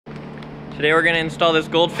Today we're going to install this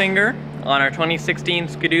Goldfinger on our 2016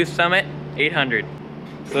 Skidoo Summit 800.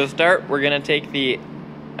 So to start, we're going to take the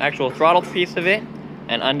actual throttle piece of it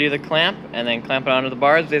and undo the clamp and then clamp it onto the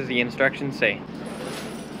bars as the instructions say.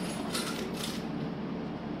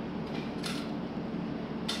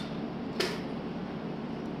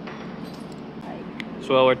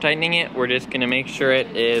 So while we're tightening it, we're just going to make sure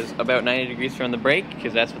it is about 90 degrees from the brake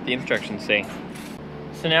because that's what the instructions say.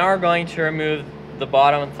 So now we're going to remove the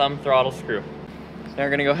bottom and thumb throttle screw. So now we're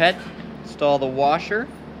going to go ahead, install the washer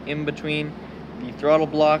in between the throttle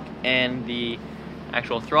block and the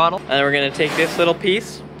actual throttle. And then we're going to take this little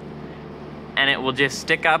piece and it will just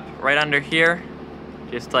stick up right under here,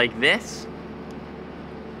 just like this,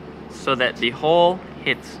 so that the hole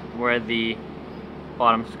hits where the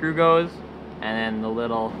bottom screw goes, and then the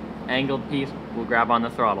little angled piece will grab on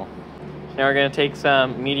the throttle. So now we're going to take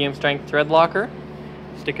some medium strength thread locker,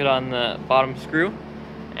 stick it on the bottom screw,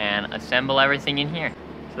 and assemble everything in here.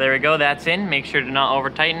 So there we go, that's in. Make sure to not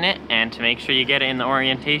over tighten it and to make sure you get it in the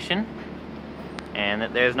orientation and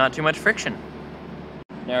that there's not too much friction.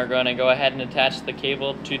 Now we're going to go ahead and attach the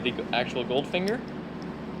cable to the actual Goldfinger.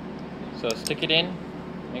 So stick it in,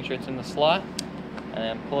 make sure it's in the slot, and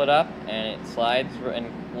then pull it up and it slides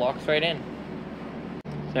and locks right in.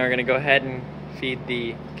 So now we're going to go ahead and feed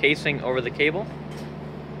the casing over the cable.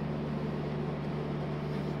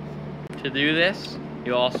 To do this,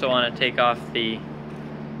 you also want to take off the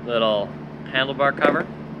little handlebar cover.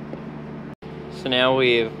 So now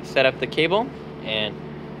we've set up the cable and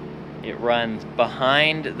it runs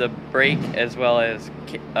behind the brake as well as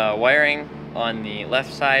wiring on the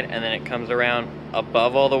left side, and then it comes around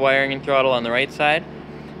above all the wiring and throttle on the right side,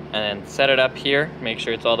 and then set it up here, make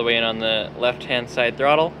sure it's all the way in on the left hand side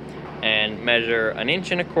throttle, and measure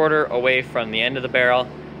 1.25 inches away from the end of the barrel.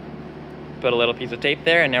 Put a little piece of tape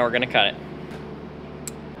there, and now we're going to cut it.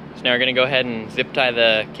 So now we're going to go ahead and zip tie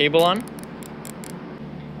the cable on. Now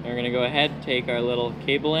we're going to go ahead, take our little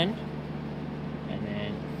cable end, and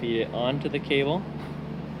then feed it onto the cable.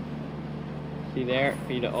 See there,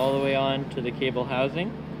 feed it all the way on to the cable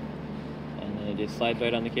housing, and then it just slides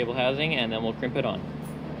right on the cable housing, and then we'll crimp it on.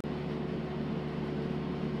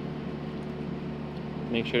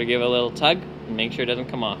 Make sure to give it a little tug and make sure it doesn't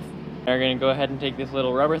come off. Now we're going to go ahead and take this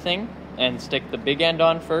little rubber thing and stick the big end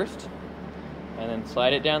on first and then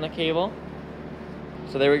slide it down the cable.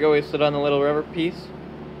 So there we go, we slid on the little rubber piece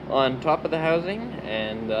on top of the housing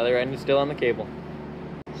and the other end is still on the cable.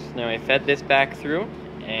 So now I fed this back through,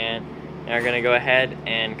 and now we're going to go ahead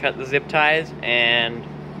and cut the zip ties and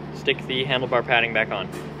stick the handlebar padding back on.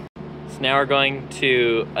 So now we're going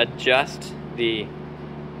to adjust the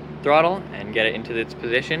throttle and get it into its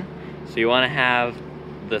position. So you want to have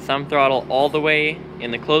the thumb throttle all the way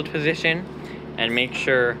in the closed position and make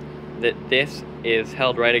sure that this is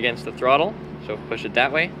held right against the throttle, so push it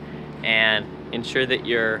that way, and ensure that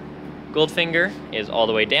your Goldfinger is all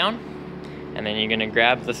the way down, and then you're going to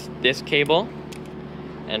grab this cable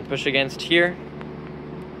and push against here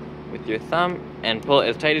with your thumb and pull it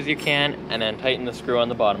as tight as you can, and then tighten the screw on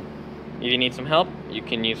the bottom. If you need some help, you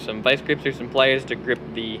can use some vice grips or some pliers to grip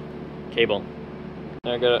the cable.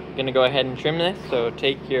 Now we're going to go ahead and trim this, so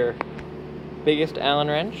take your biggest Allen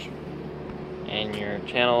wrench and your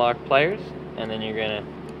channel lock pliers, and then you're going to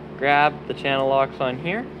grab the channel locks on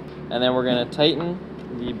here, and then we're going to tighten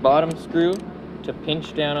the bottom screw to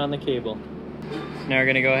pinch down on the cable. So now we're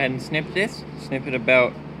going to go ahead and snip this, snip it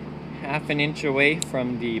about 1/2 inch away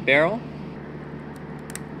from the barrel.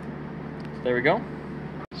 So there we go.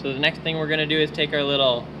 So the next thing we're going to do is take our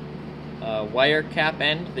little wire cap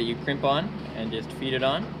end that you crimp on and just feed it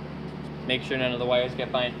on. Make sure none of the wires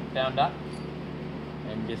get bound up.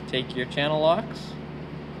 And just take your channel locks,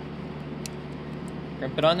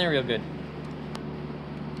 crimp it on there real good.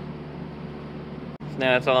 So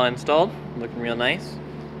now it's all installed, looking real nice.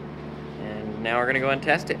 And now we're going to go and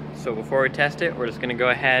test it. So before we test it, we're just going to go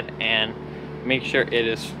ahead and make sure it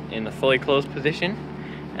is in the fully closed position.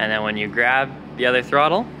 And then when you grab the other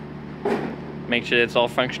throttle, make sure that it's all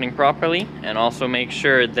functioning properly, and also make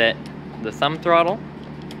sure that the thumb throttle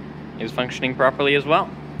is functioning properly as well.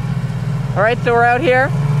 Alright, so we're out here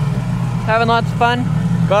having lots of fun.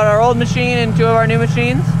 Got our old machine and 2 of our new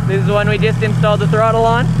machines. This is the one we just installed the throttle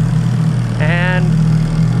on, and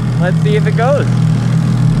let's see if it goes.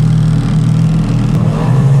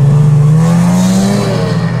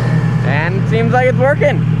 And it seems like it's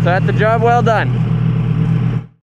working, so that's a job well done.